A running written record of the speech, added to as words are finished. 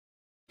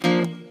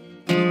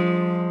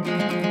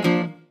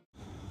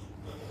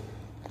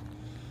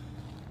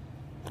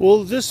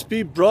Will this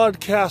be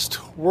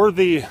broadcast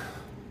worthy?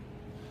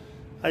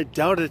 I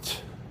doubt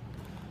it.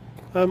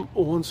 I'm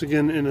once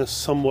again in a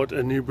somewhat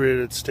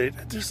inebriated state.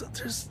 There's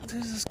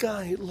this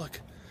guy.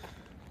 Look,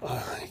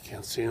 I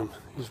can't see him.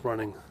 He's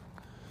running.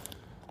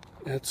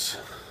 It's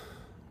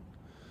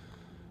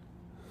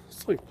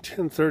like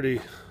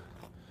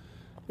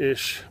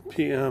 10:30-ish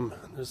p.m.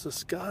 There's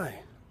this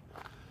guy.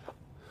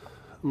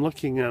 I'm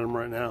looking at him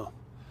right now.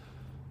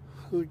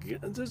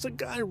 There's a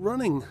guy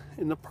running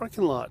in the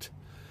parking lot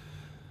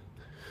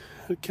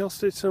at Cal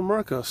State San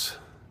Marcos.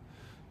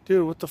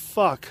 Dude, what the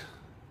fuck?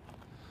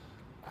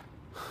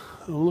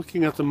 I'm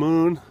looking at the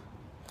moon.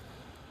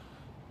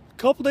 A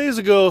couple days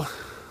ago,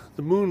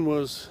 the moon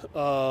was,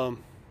 where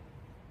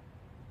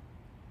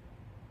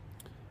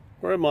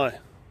am I?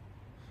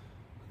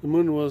 The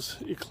moon was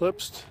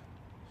eclipsed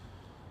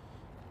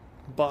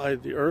by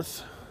the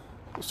Earth.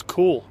 It was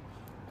cool.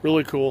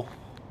 Really cool.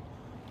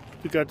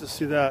 You got to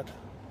see that.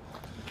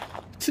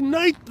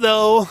 Tonight,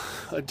 though,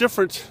 a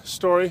different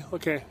story.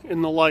 Okay,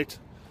 in the light.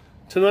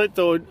 Tonight,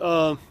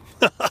 though,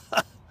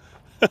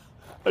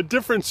 a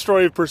different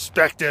story of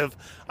perspective.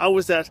 I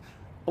was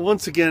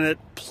once again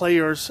at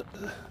Players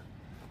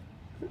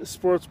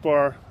Sports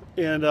Bar,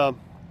 and I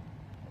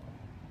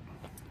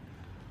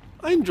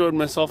enjoyed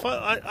myself.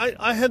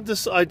 I had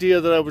this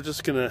idea that I was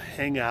just gonna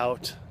hang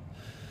out,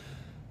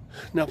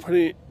 not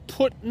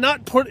put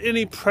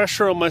any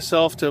pressure on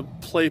myself to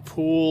play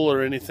pool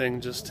or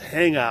anything. Just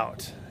hang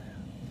out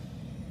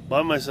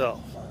by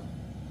myself.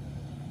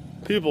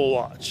 People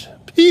watch,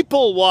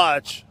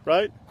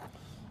 right?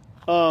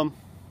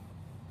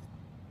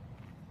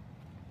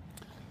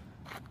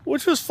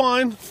 Which was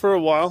fine for a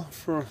while,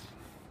 for a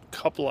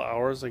couple of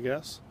hours, I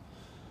guess.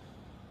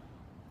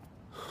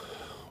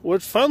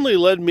 What finally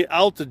led me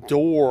out the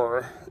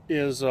door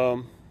is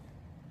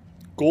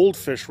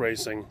goldfish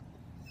racing.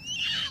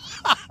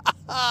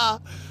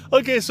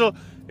 Okay, so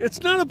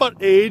it's not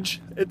about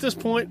age at this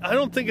point. I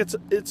don't think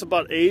it's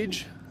about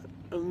age.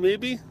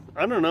 Maybe,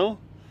 I don't know.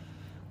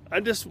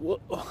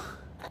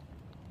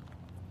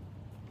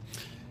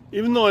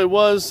 Even though I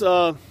was,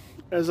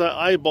 as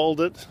I eyeballed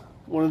it,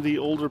 one of the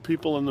older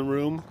people in the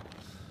room.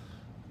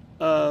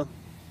 Yeah,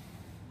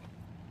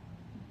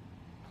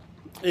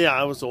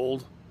 I was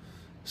old.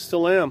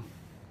 Still am.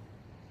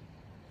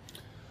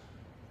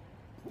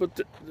 But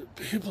the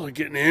people are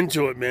getting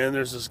into it, man.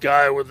 There's this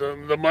guy with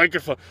the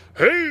microphone.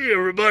 Hey,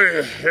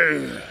 everybody!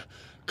 Hey,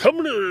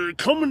 coming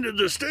to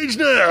the stage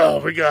now.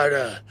 We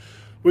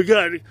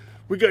got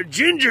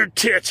ginger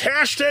tits.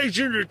 Hashtag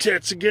ginger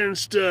tits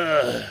against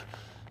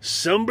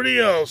somebody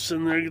else,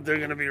 and they're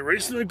going to be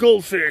racing the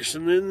goldfish.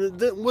 And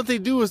then what they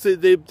do is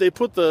they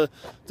put the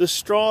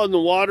straw in the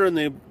water and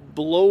they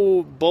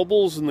blow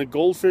bubbles, and the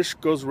goldfish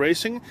goes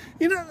racing.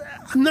 You know,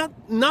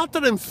 not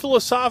that I'm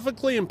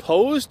philosophically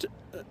imposed.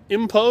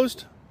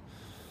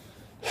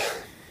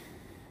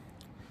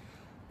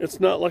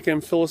 It's not like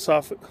I'm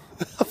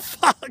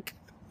Fuck.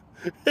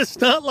 It's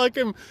not like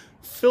I'm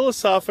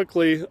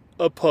philosophically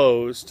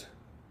opposed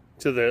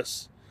to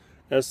this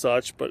as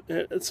such, but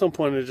at some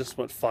point I just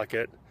went, fuck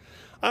it.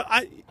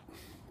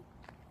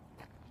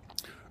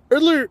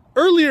 Earlier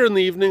in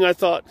the evening, I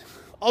thought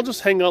I'll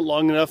just hang out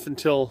long enough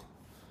until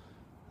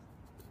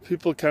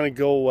people kind of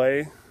go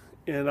away,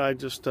 and I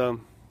just I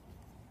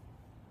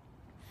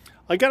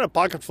got a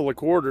pocket full of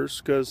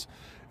quarters because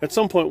at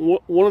some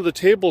point one of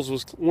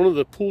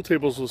the pool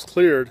tables was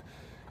cleared,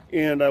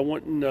 and I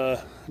went and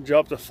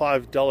dropped a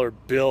 $5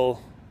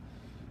 bill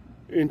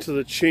into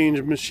the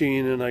change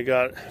machine, and I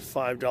got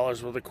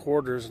 $5 worth of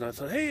quarters, and I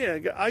thought,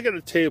 hey, I got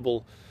a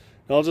table,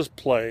 and I'll just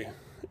play.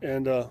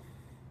 And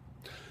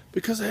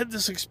because I had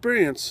this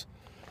experience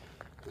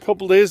a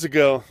couple days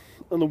ago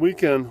on the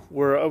weekend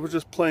where I was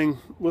just playing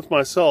with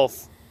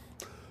myself,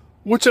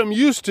 which I'm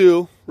used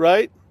to,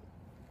 right?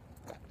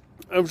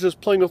 I was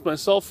just playing with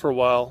myself for a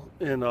while,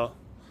 and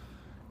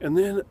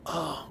then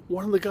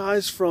one of the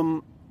guys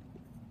from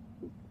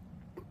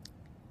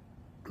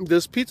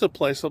this pizza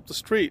place up the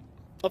street,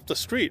 in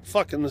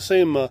the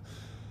same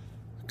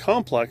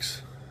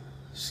complex,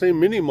 same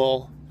mini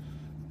mall,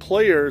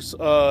 Players,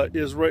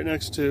 is right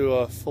next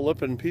to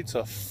Flippin'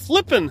 Pizza.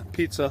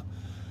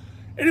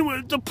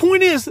 Anyway, the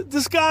point is,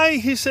 this guy,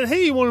 he said,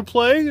 hey, you want to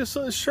play? I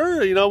said,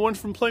 sure. You know, I went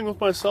from playing with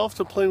myself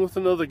to playing with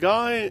another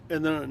guy,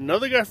 and then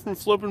another guy from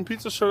Flippin'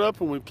 Pizza showed up,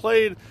 and we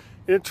played,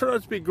 and it turned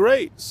out to be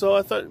great. So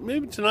I thought,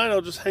 maybe tonight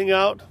I'll just hang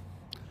out.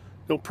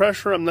 No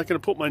pressure. I'm not going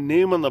to put my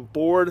name on the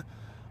board,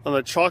 on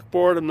the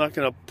chalkboard. I'm not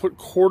going to put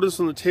quarters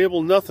on the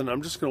table, nothing.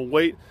 I'm just going to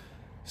wait,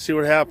 see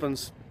what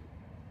happens.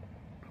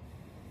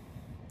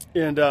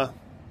 And, I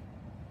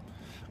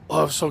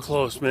was so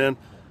close, man.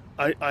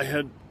 I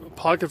had a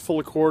pocket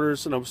full of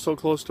quarters, and I was so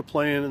close to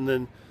playing, and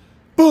then,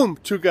 boom,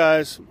 two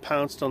guys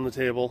pounced on the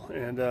table,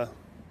 and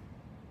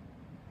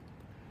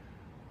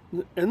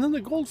then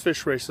the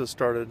goldfish races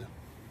started.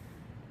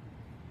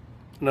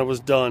 And I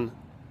was done.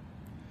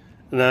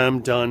 And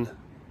I'm done.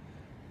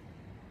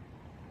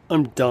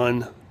 I'm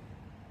done.